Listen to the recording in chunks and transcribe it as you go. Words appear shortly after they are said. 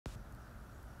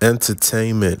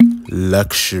Entertainment,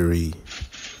 luxury.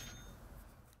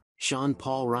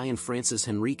 Paul Ryan Francis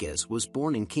Henriques was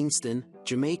born in Kingston,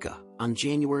 Jamaica, on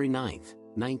January 9,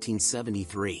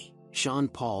 1973.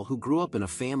 Paul, who grew up in a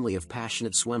family of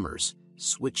passionate swimmers,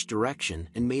 switched direction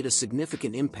and made a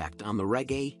significant impact on the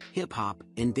reggae, hip-hop,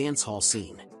 and dancehall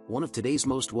scene. One of today's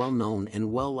most well-known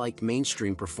and well-liked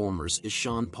mainstream performers is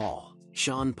Paul.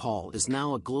 Paul is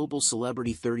now a global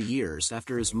celebrity 30 years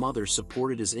after his mother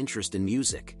supported his interest in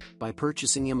music by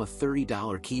purchasing him a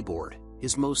 $30 keyboard.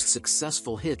 His most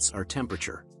successful hits are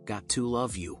Temperature, Got to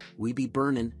Luv U, We Be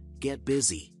Burnin, Get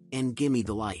Busy, and Gimme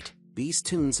the Light. These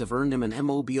tunes have earned him an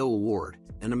MOBO Award,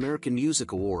 an American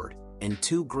Music Award, and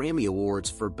 2 Grammy Awards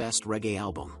for Best Reggae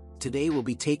Album. Today we'll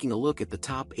be taking a look at the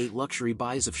top 8 luxury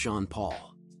buys of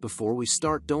Paul. Before we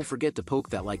start, don't forget to poke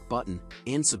that like button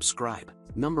and subscribe.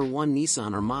 Number 1,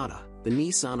 Nissan Armada. The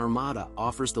Nissan Armada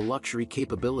offers the luxury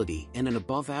capability and an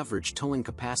above-average towing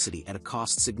capacity at a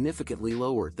cost significantly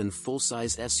lower than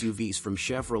full-size SUVs from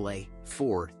Chevrolet,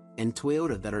 Ford, and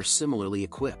Toyota that are similarly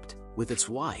equipped. With its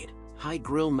wide,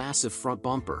 high-grille massive front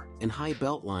bumper and high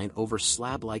beltline over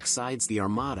slab-like sides, the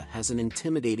Armada has an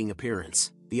intimidating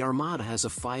appearance. The Armada has a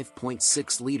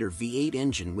 5.6-liter V8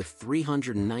 engine with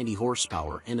 390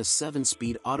 horsepower and a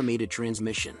 7-speed automated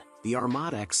transmission. The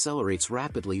Armada accelerates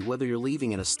rapidly whether you're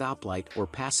leaving at a stoplight or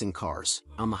passing cars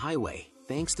on the highway,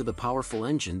 thanks to the powerful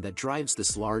engine that drives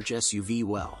this large SUV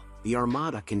well. The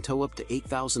Armada can tow up to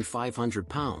 8,500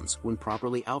 pounds when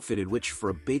properly outfitted, which for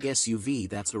a big SUV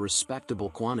that's a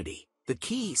respectable quantity. The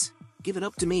keys? Give it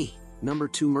up to me. Number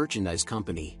 2, Merchandise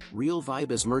Company. Real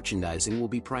Vibes Merchandising will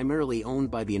be primarily owned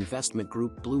by the investment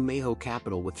group Blue Mayo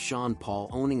Capital, with Paul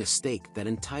owning a stake that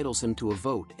entitles him to a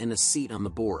vote and a seat on the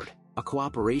board. A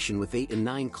cooperation with 8 and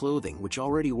 9 Clothing, which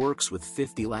already works with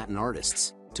 50 Latin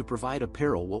artists, to provide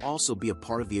apparel, will also be a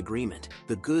part of the agreement.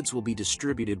 The goods will be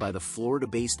distributed by the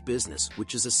Florida-based business,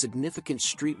 which is a significant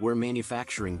streetwear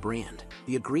manufacturing brand.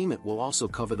 The agreement will also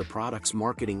cover the product's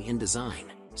marketing and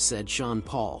design. Said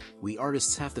Paul, "We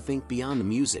artists have to think beyond the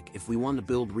music if we want to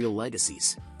build real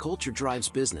legacies. Culture drives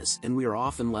business and we are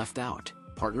often left out.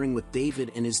 Partnering with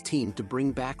David and his team to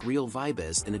bring back real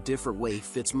vibes in a different way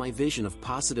fits my vision of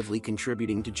positively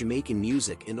contributing to Jamaican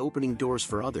music and opening doors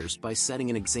for others by setting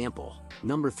an example."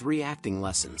 Number 3, Acting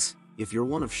Lessons. If you're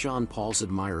one of Paul's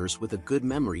admirers with a good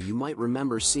memory, you might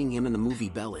remember seeing him in the movie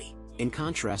Belly. In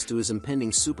contrast to his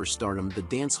impending superstardom, the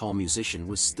dancehall musician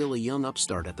was still a young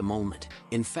upstart at the moment.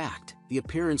 In fact, the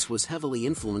appearance was heavily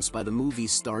influenced by the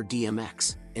movie's star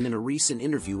DMX, and in a recent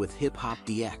interview with Hip Hop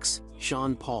DX,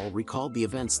 Paul recalled the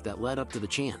events that led up to the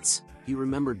chance. He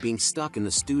remembered being stuck in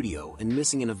the studio and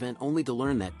missing an event only to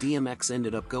learn that DMX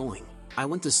ended up going. "I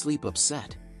went to sleep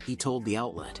upset," he told the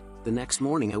outlet. "The next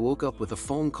morning I woke up with a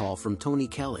phone call from Tony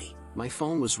Kelly. My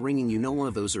phone was ringing, one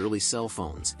of those early cell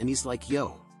phones, and he's like,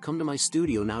 'Yo, come to my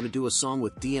studio now to do a song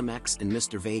with DMX and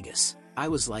Mr. Vegas.' I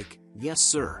was like, 'Yes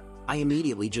sir.' I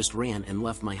immediately just ran and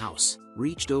left my house.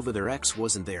 Reached over there, X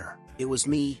wasn't there. It was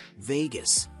me,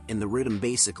 Vegas, and the rhythm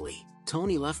basically.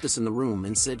 Tony left us in the room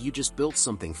and said, 'You just built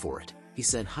something for it.' He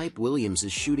said, 'Hype Williams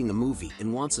is shooting a movie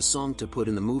and wants a song to put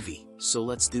in the movie, so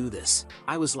let's do this.'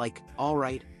 I was like,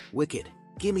 'Alright, wicked.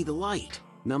 Gimme the light.'"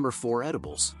 Number 4,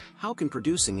 Edibles. How can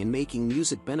producing and making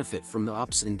music benefit from the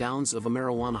ups and downs of a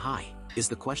marijuana high? Is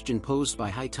the question posed by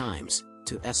High Times.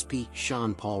 To SP,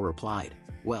 Paul replied,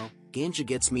 "Well, ganja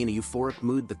gets me in a euphoric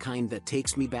mood, the kind that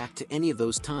takes me back to any of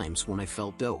those times when I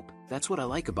felt dope. That's what I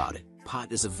like about it.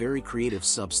 Pot is a very creative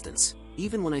substance.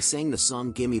 Even when I sang the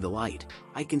song Gimme the Light,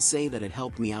 I can say that it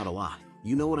helped me out a lot.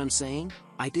 You know what I'm saying?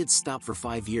 I did stop for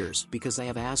 5 years because I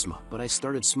have asthma, but I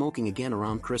started smoking again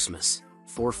around Christmas.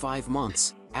 For 5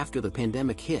 months, after the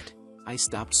pandemic hit, I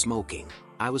stopped smoking.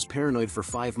 I was paranoid for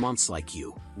 5 months like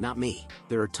you, not me.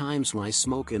 There are times when I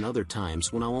smoke and other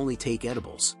times when I'll only take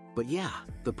edibles. But yeah,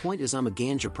 the point is I'm a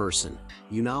ganja person.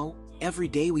 Every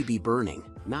day we be burning,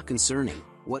 not concerning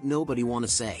what nobody wanna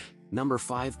say." Number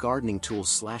 5, Gardening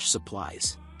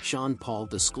Tools/Supplies. Paul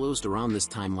disclosed around this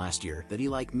time last year that he,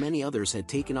 like many others, had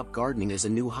taken up gardening as a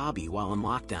new hobby while in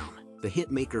lockdown. The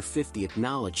hitmaker 50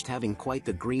 acknowledged having quite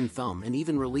the green thumb and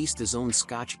even released his own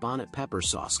Scotch bonnet pepper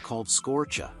sauce called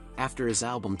Scorcha, after his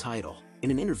album title.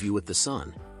 In an interview with The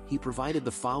Sun, he provided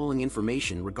the following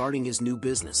information regarding his new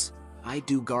business. "I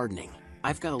do gardening.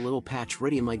 I've got a little patch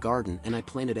ready in my garden and I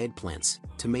planted eggplants,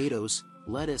 tomatoes,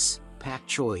 lettuce, pak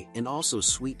choi, and also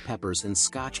sweet peppers and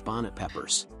Scotch bonnet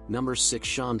peppers." Number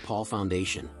 6, Paul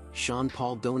Foundation.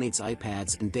 SeanPaul donates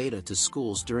iPads and data to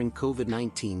schools during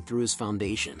COVID-19 through his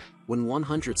foundation. When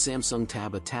 100 Samsung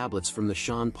Tab tablets from the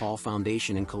SeanPaul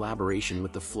Foundation in collaboration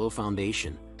with the Flow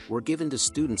Foundation were given to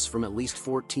students from at least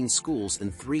 14 schools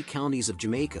in 3 counties of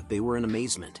Jamaica, they were in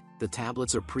amazement. The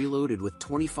tablets are preloaded with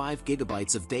 25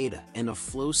 gigabytes of data and a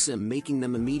Flow SIM, making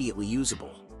them immediately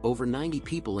usable. Over 90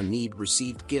 people in need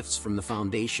received gifts from the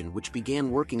foundation, which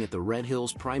began working at the Red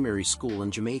Hills Primary School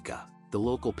in Jamaica. The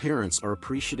local parents are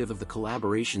appreciative of the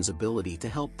collaboration's ability to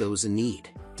help those in need.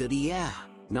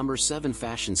 Number 7.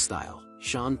 Fashion style.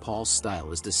 SeanPaul's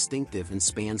style is distinctive and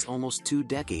spans almost 2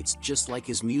 decades, just like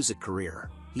his music career.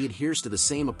 He adheres to the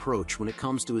same approach when it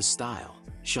comes to his style.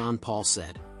 SeanPaul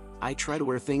said, "I try to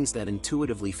wear things that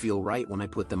intuitively feel right when I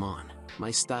put them on.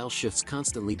 My style shifts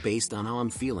constantly based on how I'm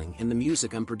feeling and the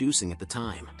music I'm producing at the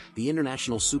time." The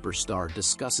international superstar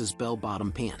discusses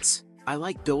bell-bottom pants. "I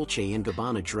like Dolce &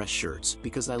 Gabbana dress shirts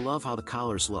because I love how the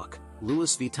collars look.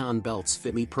 Louis Vuitton belts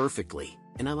fit me perfectly.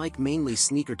 And I like mainly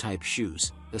sneaker-type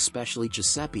shoes, especially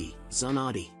Giuseppe,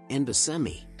 Zanotti, and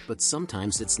Bassemi, but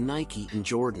sometimes it's Nike and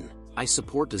Jordan. I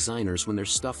support designers when their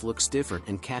stuff looks different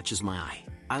and catches my eye.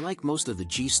 I like most of the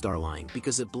G-Star line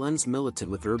because it blends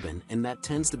militant with urban, and that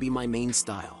tends to be my main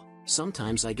style.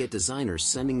 Sometimes I get designers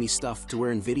sending me stuff to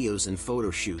wear in videos and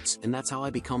photo shoots, and that's how I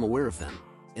become aware of them.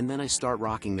 And then I start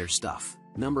rocking their stuff."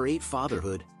 Number 8.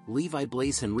 Fatherhood. Levi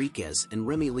Blaze Henriques and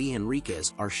Remy Lee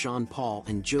Henriques are SeanPaul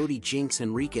and Jody Jinx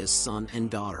Henriques' son and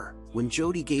daughter. When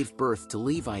Jody gave birth to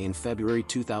Levi in February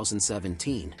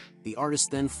 2017, the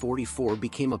artist, then 44,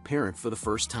 became a parent for the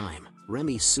first time.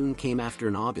 Remy soon came after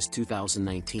in August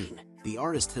 2019. The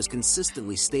artist has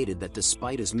consistently stated that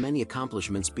despite his many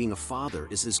accomplishments, being a father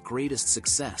is his greatest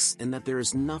success and that there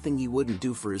is nothing he wouldn't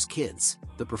do for his kids.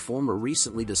 The performer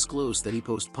recently disclosed that he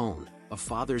postponed a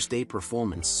Father's Day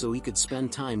performance so he could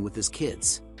spend time with his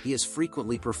kids. He has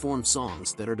frequently performed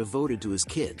songs that are devoted to his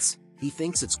kids. He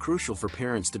thinks it's crucial for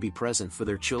parents to be present for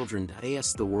their children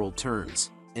as the world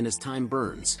turns, and as time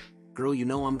burns. Girl, you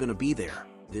know I'm gonna be there.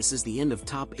 This is the end of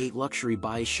Top 8 Luxury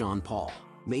by SeanPaul.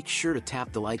 Make sure to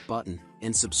tap the like button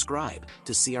and subscribe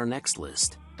to see our next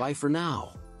list. Bye for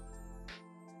now.